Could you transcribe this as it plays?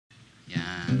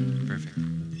Yan, perfect.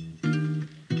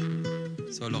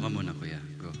 Solo ka muna, kuya.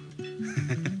 Go.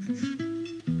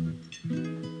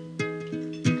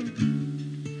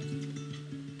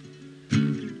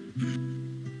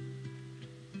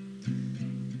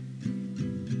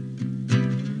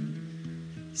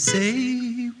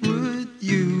 Say, would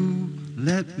you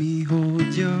let me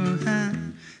hold your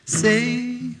hand?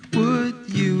 Say, would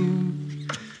you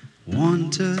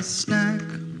want a snack?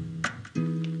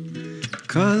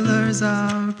 Colors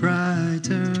are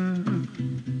brighter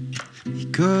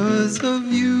because of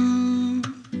you.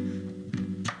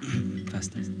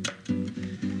 Faster.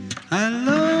 I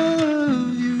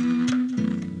love you.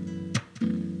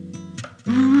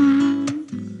 Ooh,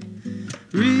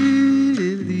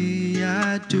 really,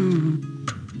 I do.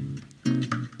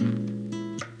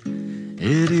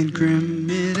 It ain't grim,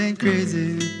 it ain't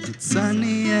crazy. It's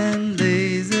sunny and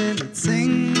lazy. Let's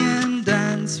sing and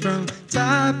dance from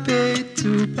Taipei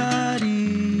to Paris.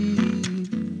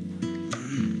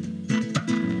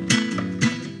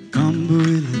 Come,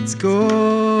 boy, let's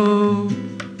go.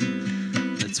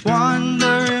 Let's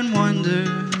wander and wonder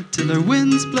till our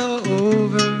winds blow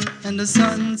over and the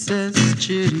sun says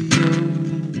cheerio.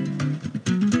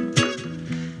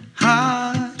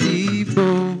 Haribo,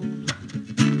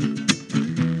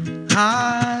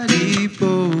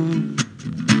 Haribo,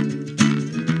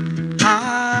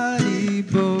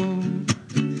 Haribo,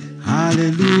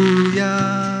 Hallelujah.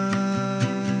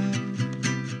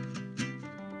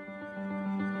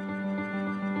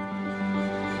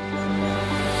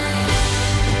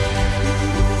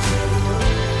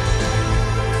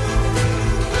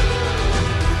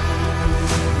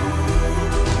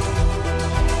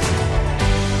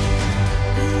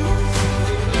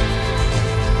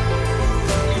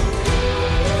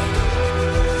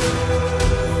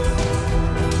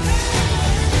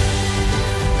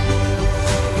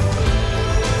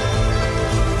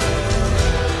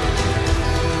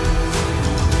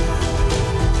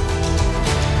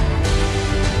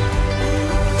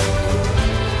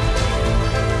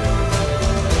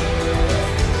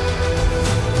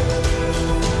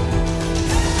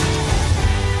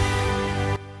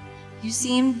 You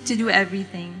seem to do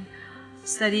everything.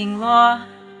 Studying law,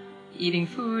 eating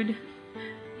food,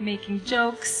 making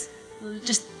jokes,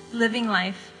 just living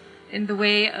life in the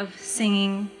way of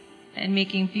singing and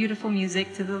making beautiful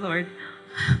music to the Lord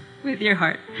with your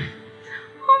heart.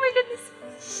 Oh my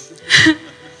goodness.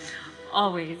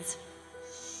 Always.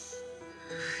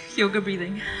 Yoga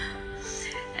breathing.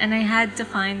 And I had to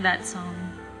find that song.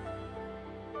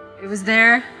 It was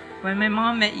there when my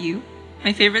mom met you,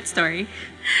 my favorite story,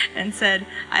 and said,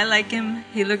 I like him,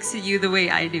 he looks at you the way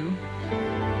I do.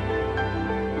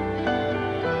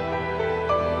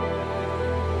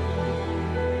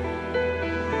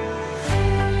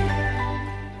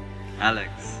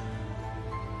 Alex.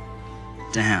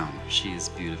 Damn, she is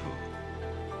beautiful.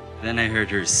 Then I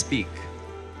heard her speak.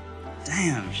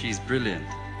 Damn, she's brilliant.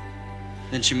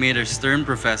 Then she made her stern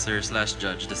professor slash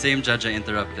judge, the same judge I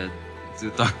interrupted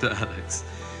to talk to Alex.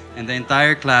 And the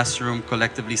entire classroom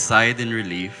collectively sighed in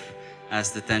relief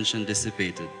as the tension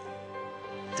dissipated.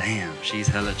 Damn, she's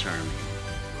hella charming.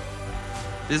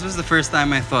 This was the first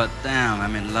time I thought, damn,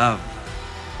 I'm in love.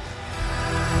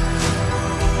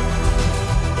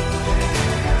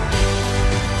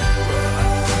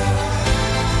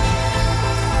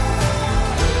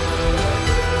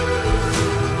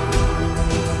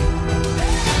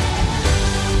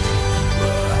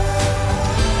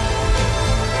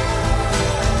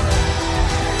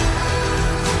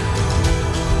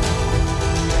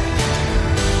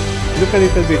 Look a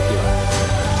little bit here.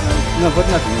 No, but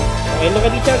not me. Okay, look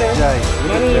at each other. Jai.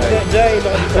 Money, Jai, look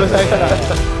at each So,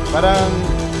 other. parang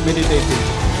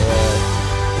meditating.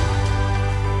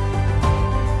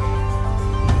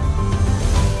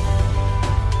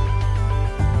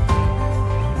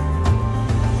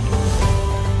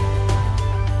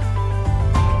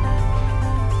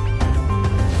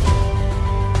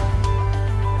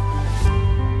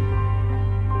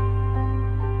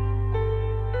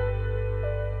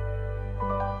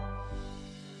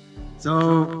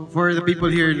 So, for the people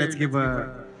here, let's give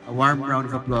a warm round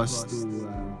of applause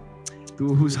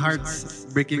to whose hearts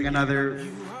breaking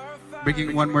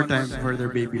one more time for their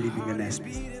baby leaving the nest.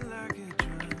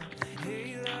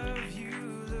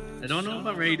 I don't know if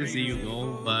I'm ready to see you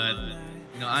go, but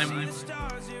I'm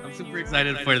super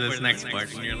excited for this next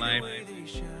part in your life.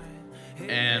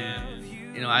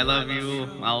 And I love you.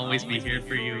 I'll always be here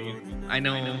for you. I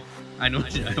know I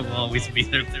will always be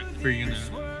there for you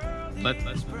now. But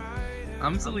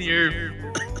I'm still here.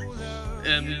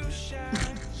 And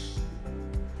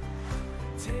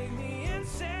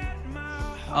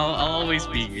I'll always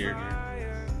be here.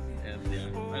 And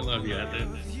yeah, I love you, Ate.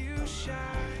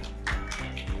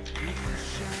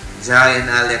 Jai and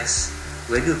Alex,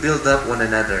 when you build up one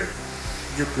another,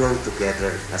 you grow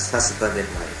together as husband and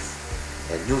wife,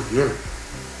 and you heal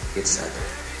each other.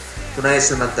 Kung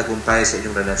nais na magtagumpay sa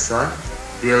inyong relasyon,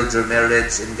 build your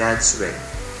marriage in God's way.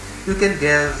 You can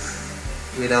give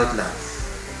without love,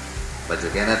 but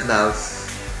you cannot love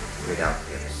without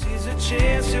giving. There's a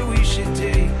chance that we should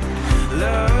take.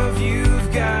 Love,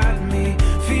 you've got me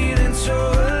feeling so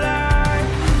alive.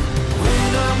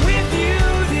 When I'm with you,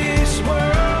 this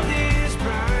world is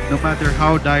bright. No matter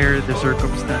how dire the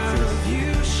circumstances,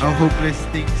 how hopeless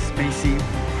things may seem,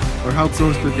 or how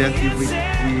close to death we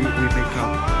may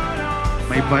come,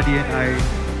 my buddy and I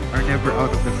are never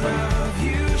out of the fight.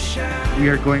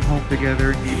 We are going home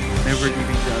together, never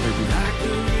leaving the other behind.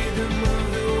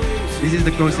 This is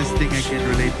the closest thing I can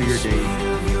relate to your day.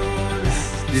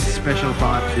 This special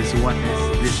bond, this oneness,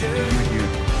 this union.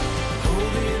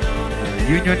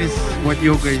 Union is what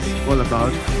yoga is all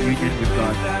about, union with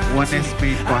God. Oneness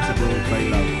made possible by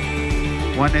love.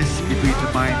 Oneness between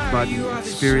the mind, body, and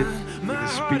spirit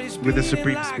with the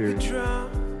Supreme Spirit.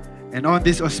 And on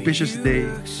this auspicious day,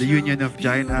 the union of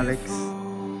Jai and Alex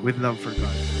with love for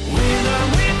God.